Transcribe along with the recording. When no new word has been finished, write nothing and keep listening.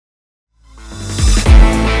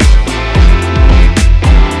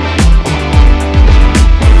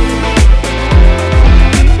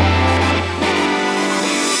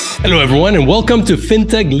Hello, everyone, and welcome to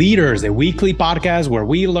FinTech Leaders, a weekly podcast where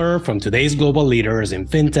we learn from today's global leaders in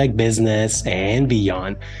FinTech business and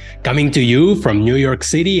beyond. Coming to you from New York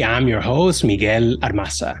City, I'm your host, Miguel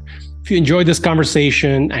Armaza. If you enjoyed this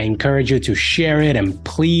conversation, I encourage you to share it and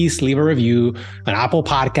please leave a review on Apple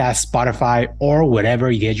Podcasts, Spotify, or wherever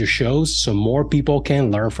you get your shows so more people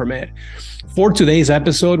can learn from it. For today's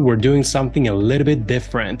episode, we're doing something a little bit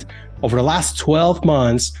different. Over the last 12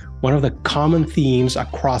 months, one of the common themes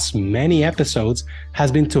across many episodes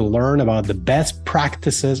has been to learn about the best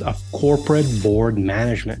practices of corporate board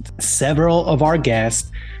management. Several of our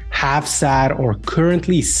guests have sat or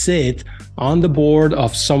currently sit on the board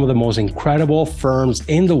of some of the most incredible firms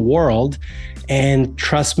in the world, and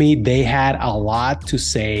trust me, they had a lot to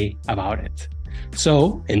say about it.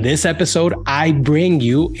 So in this episode, I bring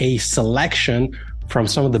you a selection from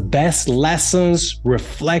some of the best lessons,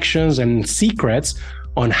 reflections, and secrets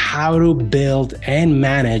on how to build and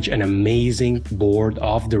manage an amazing board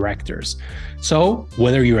of directors. So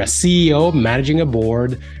whether you're a CEO managing a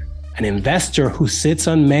board, an investor who sits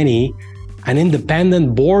on many, an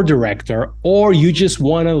independent board director, or you just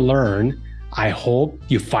want to learn, I hope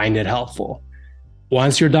you find it helpful.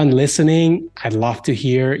 Once you're done listening, I'd love to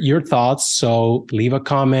hear your thoughts. So leave a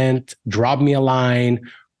comment, drop me a line,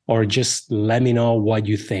 or just let me know what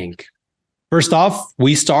you think. First off,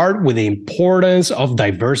 we start with the importance of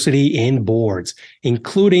diversity in boards,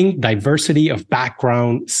 including diversity of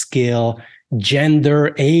background, skill,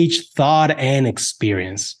 gender, age, thought, and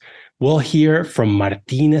experience. We'll hear from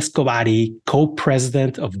Martin Escobari,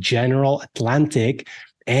 co-president of General Atlantic,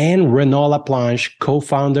 and Renaud Laplanche,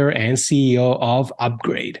 co-founder and CEO of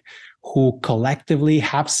Upgrade, who collectively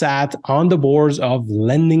have sat on the boards of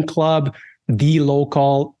Lending Club,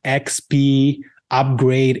 dLocal, XP,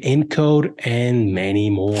 Upgrade, Encode, and many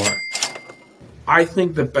more. I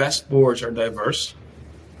think the best boards are diverse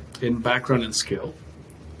in background and skill.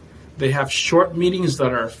 They have short meetings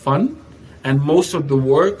that are fun, and most of the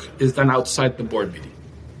work is done outside the board meeting.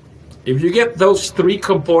 If you get those three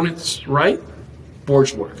components right,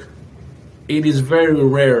 boards work. It is very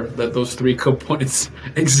rare that those three components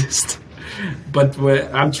exist, but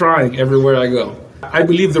I'm trying everywhere I go. I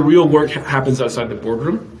believe the real work happens outside the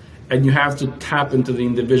boardroom, and you have to tap into the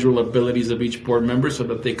individual abilities of each board member so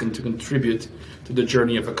that they can contribute to the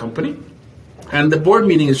journey of a company. And the board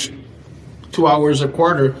meeting is 2 hours a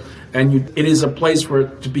quarter, and it is a place for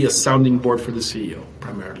it to be a sounding board for the CEO,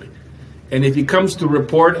 primarily. And if he comes to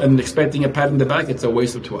report and expecting a pat in the back, it's a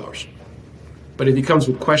waste of 2 hours. But if he comes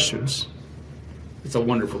with questions, it's a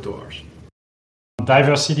wonderful 2 hours.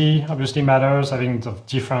 Diversity obviously matters. Having the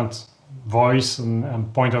different voice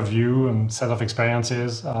and point of view and set of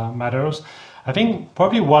experiences matters. I think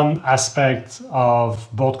probably one aspect of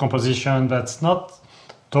board composition that's not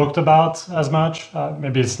talked about as much,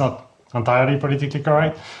 maybe it's not entirely politically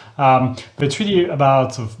correct, but it's really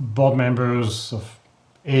about board members of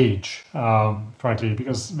age, frankly,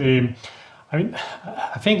 because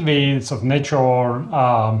I think the sort of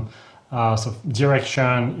natural sort of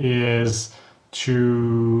direction is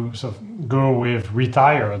to sort of go with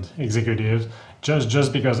retired executives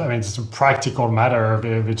just because it's a practical matter.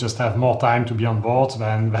 They just have more time to be on board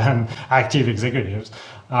than active executives.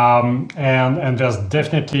 And there's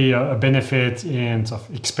definitely a benefit in sort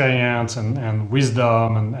of experience and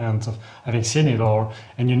wisdom and sort of having seen it all.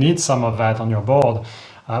 And you need some of that on your board.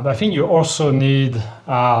 But I think you also need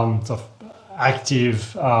sort of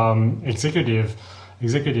active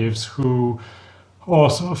executives who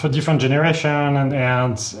also for different generation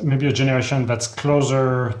and maybe a generation that's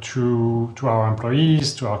closer to our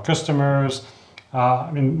employees, to our customers.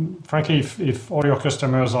 Frankly, if all your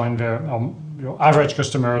customers are in your average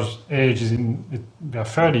customer's age is in their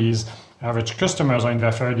 30s, average customers are in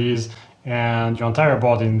their 30s, and your entire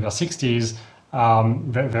board in their 60s,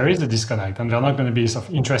 there is a disconnect, and they're not going to be sort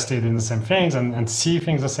of interested in the same things and see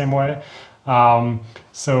things the same way.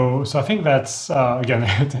 So I think that's, again,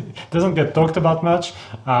 it doesn't get talked about much,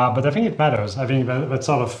 but I think it matters. I think that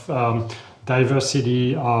sort of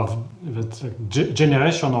diversity of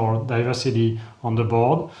generational diversity on the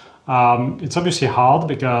board. It's obviously hard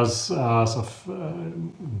because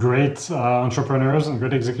great entrepreneurs and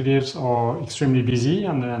great executives are extremely busy,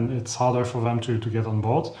 and then it's harder for them to get on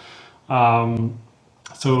board.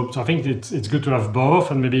 So I think it's good to have both,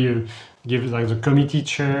 and maybe you give like the committee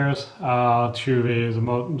chairs to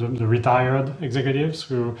the retired executives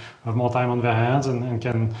who have more time on their hands and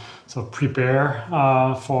can sort of prepare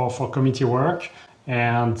for committee work,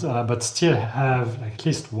 and but still have at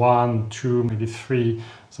least 1, 2, maybe 3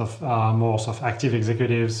 more active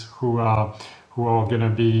executives who are going to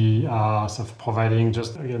be providing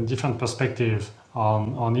just again different perspective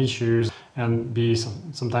on issues and be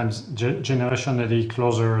sometimes generationally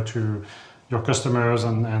closer to your customers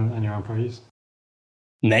and your employees.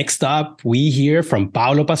 Next up, we hear from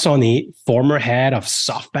Paulo Passoni, former head of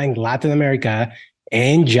SoftBank Latin America,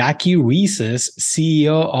 and Jackie Reeses,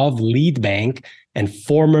 CEO of Leadbank and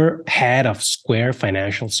former head of Square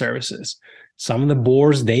Financial Services. Some of the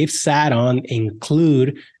boards they've sat on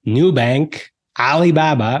include Nubank,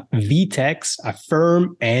 Alibaba, VTEX,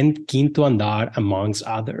 Affirm, and Quinto Andar, amongst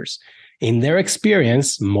others. In their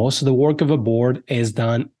experience, most of the work of a board is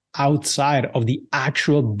done outside of the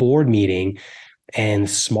actual board meeting, and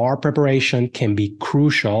smart preparation can be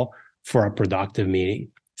crucial for a productive meeting.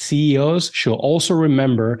 CEOs should also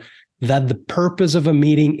remember that the purpose of a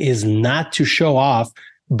meeting is not to show off,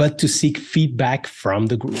 but to seek feedback from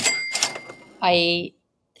the group. I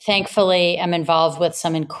thankfully am involved with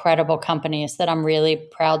some incredible companies that I'm really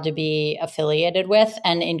proud to be affiliated with,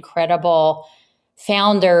 and incredible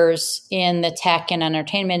founders in the tech and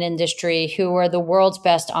entertainment industry who are the world's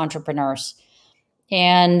best entrepreneurs.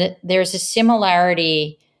 And there's a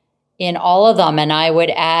similarity in all of them. And I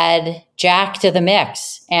would add Jack to the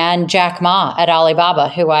mix, and Jack Ma at Alibaba,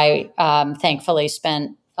 who I thankfully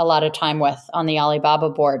spent a lot of time with on the Alibaba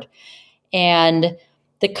board. And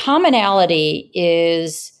the commonality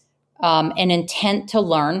is an intent to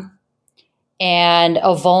learn and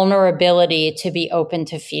a vulnerability to be open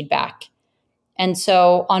to feedback. And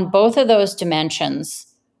so on both of those dimensions,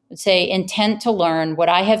 say intent to learn, what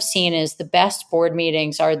I have seen is the best board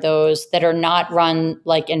meetings are those that are not run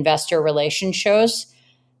like investor relation shows.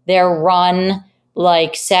 They're run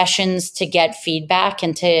like sessions to get feedback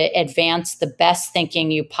and to advance the best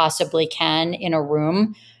thinking you possibly can in a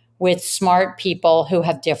room with smart people who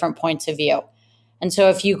have different points of view. And so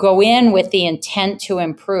if you go in with the intent to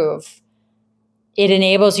improve, it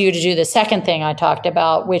enables you to do the second thing I talked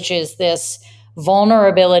about, which is this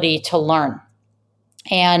vulnerability to learn.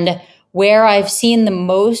 And where I've seen the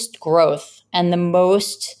most growth and the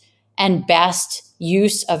most and best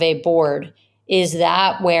use of a board is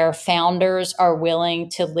that where founders are willing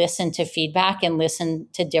to listen to feedback and listen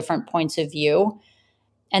to different points of view.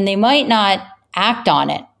 And they might not act on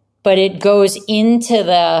it, but it goes into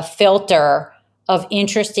the filter of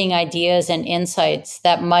interesting ideas and insights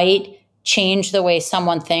that might change the way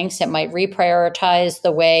someone thinks. It might reprioritize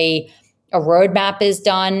the way a roadmap is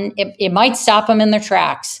done. It might stop them in their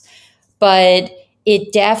tracks, but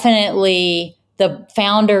it definitely, the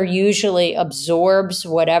founder usually absorbs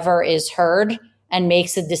whatever is heard and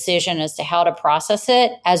makes a decision as to how to process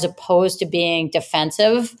it, as opposed to being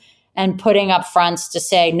defensive and putting up fronts to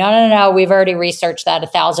say, no, we've already researched that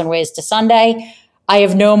 1,000 ways to Sunday. I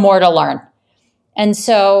have no more to learn. And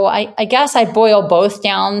so I guess I boil both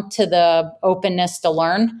down to the openness to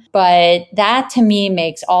learn, but that to me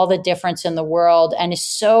makes all the difference in the world and is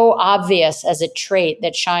so obvious as a trait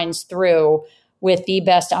that shines through with the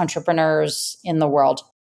best entrepreneurs in the world.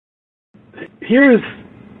 Here's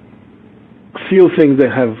a few things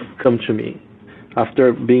that have come to me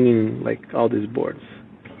after being in like all these boards.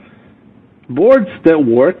 Boards that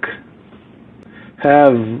work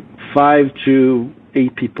have 5 to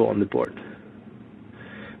 8 people on the board.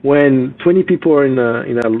 When 20 people are in a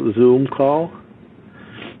Zoom call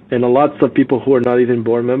and lots of people who are not even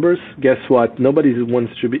board members, guess what? Nobody want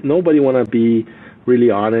to be really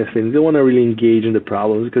honest, and they want to really engage in the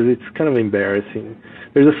problems because it's kind of embarrassing.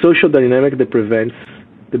 There's a social dynamic that prevents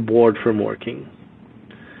the board from working.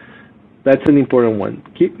 That's an important one.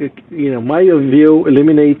 My view,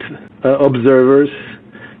 eliminate observers,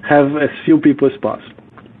 have as few people as possible.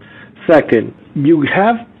 Second, you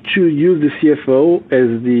have to use the CFO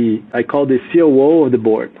as I call the COO of the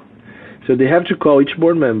board. So they have to call each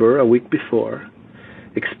board member a week before,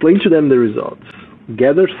 explain to them the results,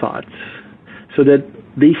 gather thoughts, so that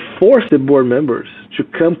they force the board members to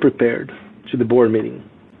come prepared to the board meeting.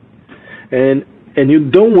 And you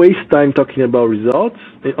don't waste time talking about results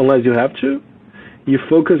unless you have to. You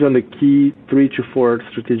focus on the key 3 to 4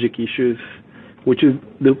 strategic issues, which is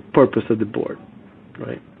the purpose of the board,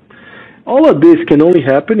 right? All of this can only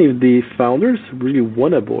happen if the founders really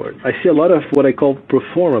want a board. I see a lot of what I call pro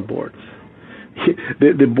forma boards.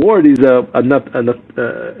 The board is an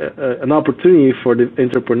opportunity for the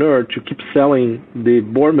entrepreneur to keep selling the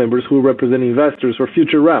board members who represent investors for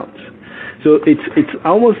future rounds. So it's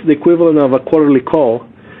almost the equivalent of a quarterly call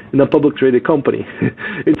in a public traded company.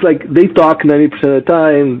 It's like they talk 90% of the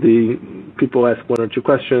time, the people ask 1 or 2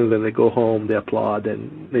 questions, and they go home, they applaud,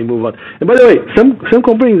 and they move on. And by the way, some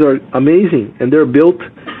companies are amazing, and they're built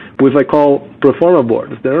with I call pro forma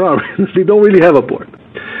boards. They don't really have a board.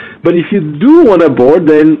 But if you do want a board,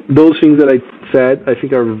 then those things that I said, I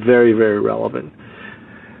think are very, very relevant.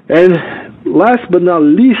 And last but not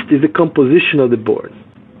least is the composition of the board.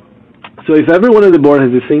 So if everyone on the board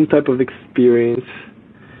has the same type of experience,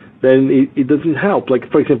 then it doesn't help.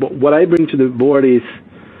 Like, for example, what I bring to the board is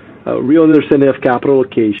a real understanding of capital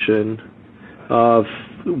allocation, of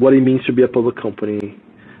what it means to be a public company,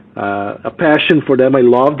 a passion for them. I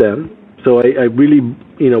love them, so I really,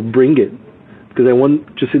 bring it because I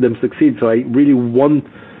want to see them succeed. So I really want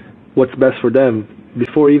what's best for them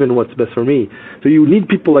before even what's best for me. So you need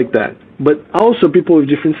people like that, but also people with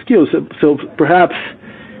different skills. So perhaps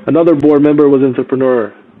another board member was an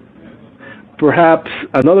entrepreneur. Perhaps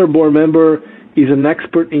another board member is an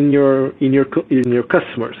expert in your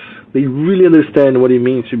customers. They really understand what it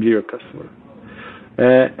means to be your customer.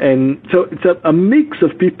 And so it's a mix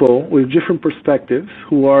of people with different perspectives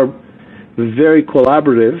who are very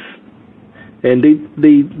collaborative, and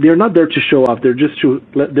they're not there to show off. They're just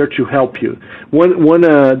there to help you.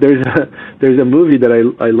 There's a movie that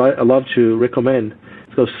I love to recommend.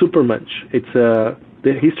 It's called Supermensch. It's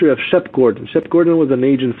the history of Shep Gordon. Shep Gordon was an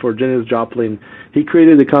agent for Janis Joplin. He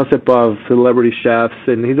created the concept of celebrity chefs,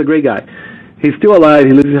 and he's a great guy. He's still alive.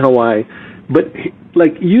 He lives in Hawaii. But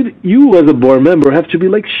you as a board member have to be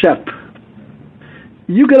like Shep.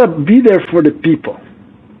 You gotta be there for the people,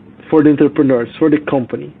 for the entrepreneurs, for the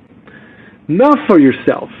company, not for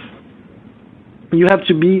yourself. You have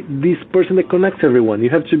to be this person that connects everyone. You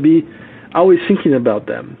have to be always thinking about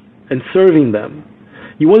them and serving them.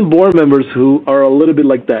 You want board members who are a little bit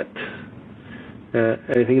like that.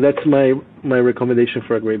 I think that's my recommendation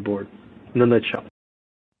for a great board, in a nutshell.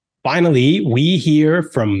 Finally, we hear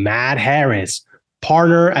from Matt Harris,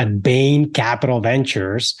 partner at Bain Capital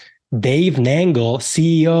Ventures, Dave Nangle,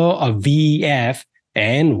 CEO of VEF,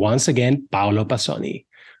 and once again, Paolo Passoni.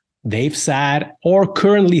 They've sat or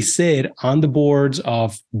currently sit on the boards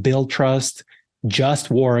of Billtrust,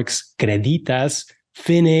 JustWorks, Creditas,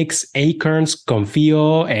 Phoenix, Acorns,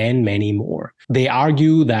 Confio, and many more. They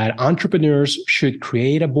argue that entrepreneurs should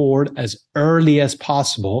create a board as early as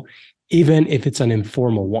possible, even if it's an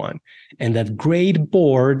informal one, and that great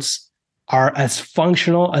boards are as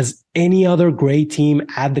functional as any other great team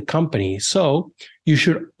at the company. So you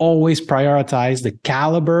should always prioritize the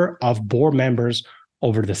caliber of board members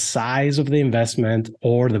over the size of the investment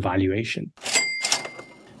or the valuation.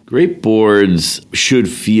 Great boards should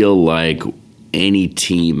feel like any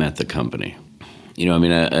team at the company.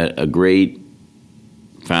 A great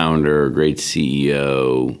founder, a great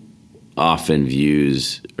CEO often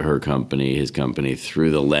views his company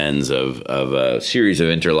through the lens of a series of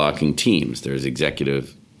interlocking teams. There's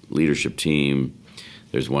executive leadership team,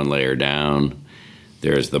 there's one layer down,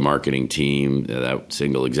 there's the marketing team, that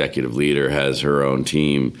single executive leader has her own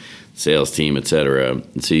team, sales team, et cetera.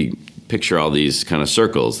 And so you picture all these kind of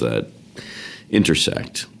circles that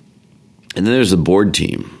intersect. And then there's the board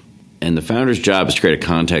team. And the founder's job is to create a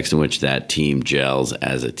context in which that team gels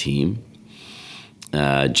as a team.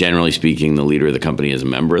 Generally speaking, the leader of the company is a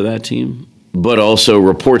member of that team, but also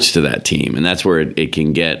reports to that team. And that's where it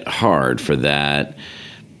can get hard for that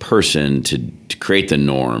person to create the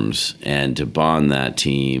norms and to bond that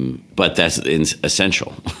team. But that's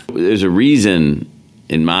essential. There's a reason,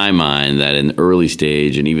 in my mind, that in early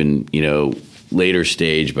stage and even, later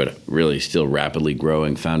stage, but really still rapidly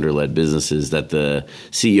growing founder-led businesses, that the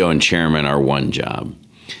CEO and chairman are one job.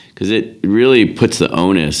 Because it really puts the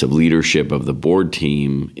onus of leadership of the board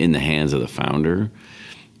team in the hands of the founder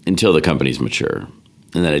until the company's mature.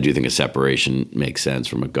 And then I do think a separation makes sense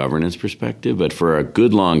from a governance perspective. But for a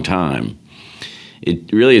good long time,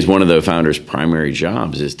 it really is one of the founder's primary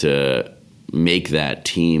jobs is to make that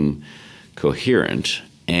team coherent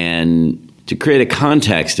and to create a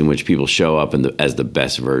context in which people show up as the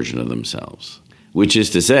best version of themselves, which is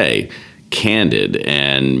to say, candid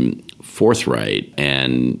and forthright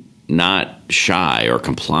and not shy or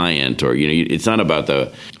compliant, or it's not about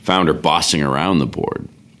the founder bossing around the board.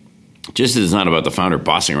 Just as it's not about the founder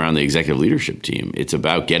bossing around the executive leadership team. It's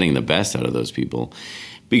about getting the best out of those people,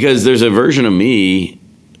 because there's a version of me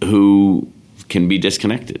who can be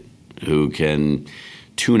disconnected, who can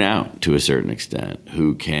tune out to a certain extent,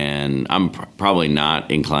 I'm probably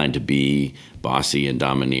not inclined to be bossy and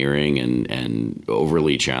domineering and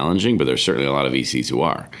overly challenging, but there's certainly a lot of VCs who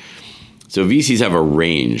are. So VCs have a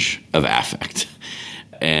range of affect.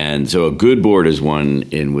 And so a good board is one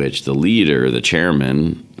in which the leader, the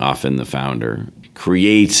chairman, often the founder,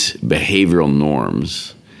 creates behavioral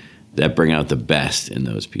norms that bring out the best in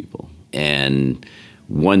those people. And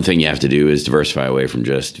one thing you have to do is diversify away from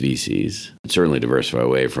just VCs, certainly diversify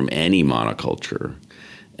away from any monoculture,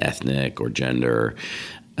 ethnic or gender,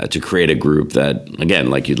 to create a group that, again,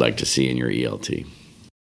 like you'd like to see in your ELT.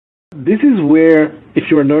 This is where, if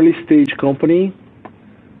you're an early stage company,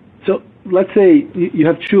 so let's say you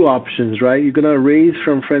have two options, right? You're going to raise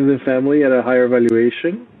from friends and family at a higher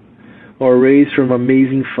valuation, or raise from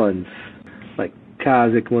amazing funds like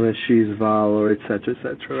Kazakh, Monash, Val, or et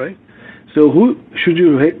cetera, right? So who should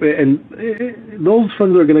you, and those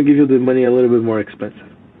funds are going to give you the money a little bit more expensive,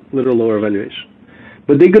 a little lower valuation.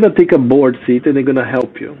 But they're going to take a board seat and they're going to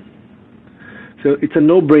help you. So it's a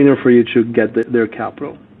no-brainer for you to get their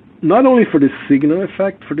capital. Not only for the signal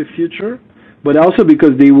effect for the future, but also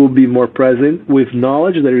because they will be more present with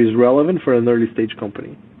knowledge that is relevant for an early stage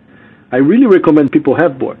company. I really recommend people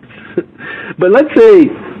have boards. But let's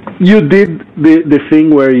say you did the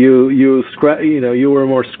thing where you were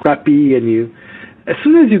more scrappy, and as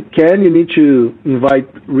soon as you can, you need to invite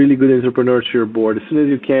really good entrepreneurs to your board. As soon as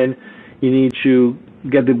you can, you need to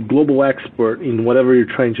get the global expert in whatever you're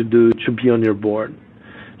trying to do to be on your board,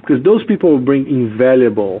 because those people will bring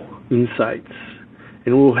invaluable insights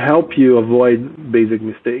and will help you avoid basic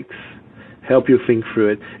mistakes, help you think through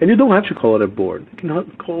it. And you don't have to call it a board. You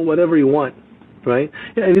can call whatever you want, right?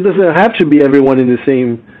 And it doesn't have to be everyone in the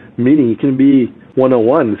same meeting. It can be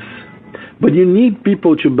one-on-ones. But you need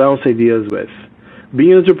people to bounce ideas with.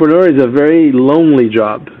 Being an entrepreneur is a very lonely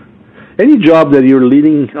job. Any job that you're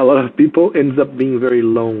leading a lot of people ends up being very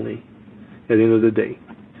lonely at the end of the day.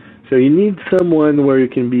 So you need someone where you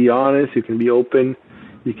can be honest, you can be open,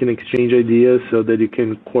 you can exchange ideas so that you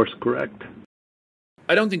can course correct.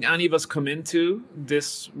 I don't think any of us come into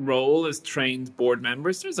this role as trained board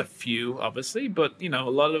members. There's a few, obviously, but a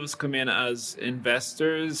lot of us come in as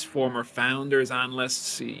investors, former founders,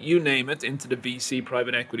 analysts, you name it, into the VC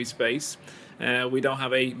private equity space. We don't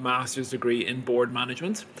have a master's degree in board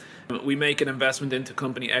management. We make an investment into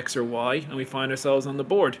company X or Y, and we find ourselves on the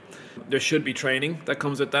board. There should be training that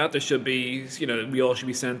comes with that. There should be, we all should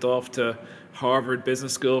be sent off to Harvard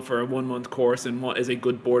Business School for a 1-month course in what is a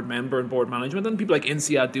good board member and board management. And people like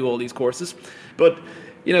INSEAD do all these courses. But,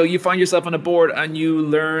 you find yourself on a board and you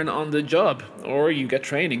learn on the job, or you get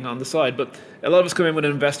training on the side. But a lot of us come in with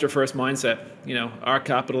an investor first mindset. Our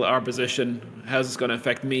capital, our position, how's this going to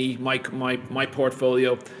affect me, my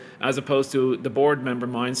portfolio, as opposed to the board member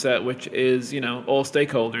mindset, which is, all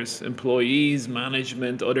stakeholders, employees,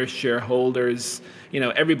 management, other shareholders,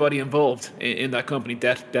 everybody involved in that company,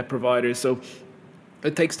 debt providers. So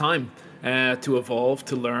it takes time to evolve,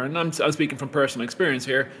 to learn. I'm speaking from personal experience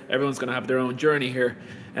here. Everyone's going to have their own journey here.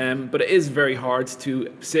 But it is very hard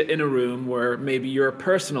to sit in a room where maybe your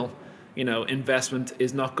personal investment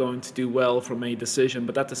is not going to do well from a decision,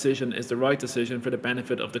 but that decision is the right decision for the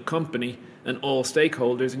benefit of the company and all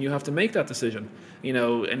stakeholders, and you have to make that decision,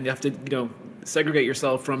 and you have to, segregate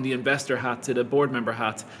yourself from the investor hat to the board member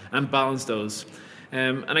hat and balance those.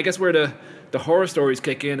 And I guess where the horror stories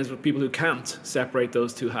kick in is with people who can't separate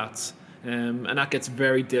those two hats. And that gets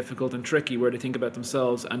very difficult and tricky, where they think about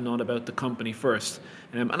themselves and not about the company first.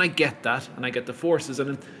 And I get that, and I get the forces. And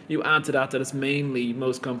then you add to that it's mainly,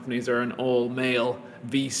 most companies are an all-male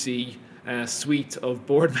VC suite of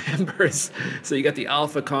board members. So you get the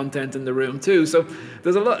alpha content in the room too. So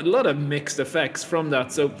there's a lot of mixed effects from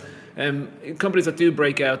that. So companies that do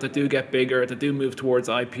break out, that do get bigger, that do move towards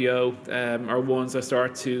IPO, are ones that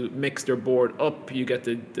start to mix their board up. You get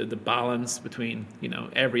the balance between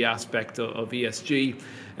every aspect of ESG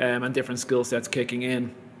and different skill sets kicking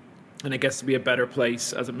in, and it gets to be a better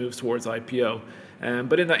place as it moves towards IPO.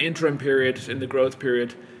 But in that interim period, in the growth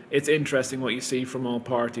period, it's interesting what you see from all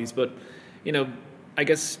parties. But I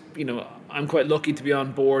guess I'm quite lucky to be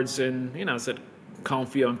on boards in I said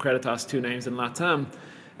Konfio and Creditas, 2 names in LATAM.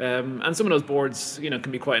 And some of those boards,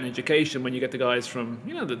 can be quite an education when you get the guys from,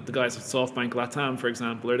 the guys at SoftBank LATAM, for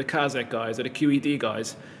example, or the Kazakh guys, or the QED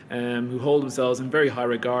guys, who hold themselves in very high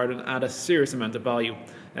regard and add a serious amount of value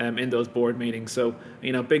in those board meetings. So,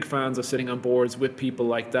 big fans of sitting on boards with people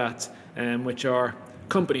like that, which are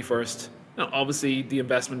company first. Now, obviously, the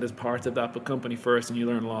investment is part of that, but company first, and you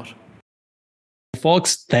learn a lot.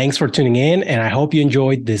 Folks, thanks for tuning in, and I hope you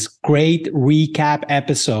enjoyed this great recap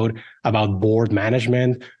episode about board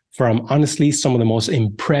management from, honestly, some of the most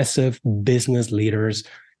impressive business leaders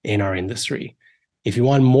in our industry. If you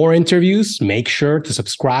want more interviews, make sure to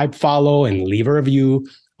subscribe, follow, and leave a review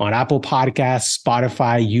on Apple Podcasts,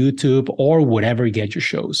 Spotify, YouTube, or whatever you get your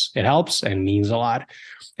shows. It helps and means a lot.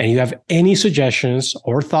 And if you have any suggestions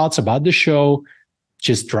or thoughts about the show,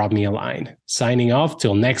 just drop me a line. Signing off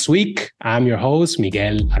till next week, I'm your host,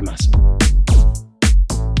 Miguel Armaza.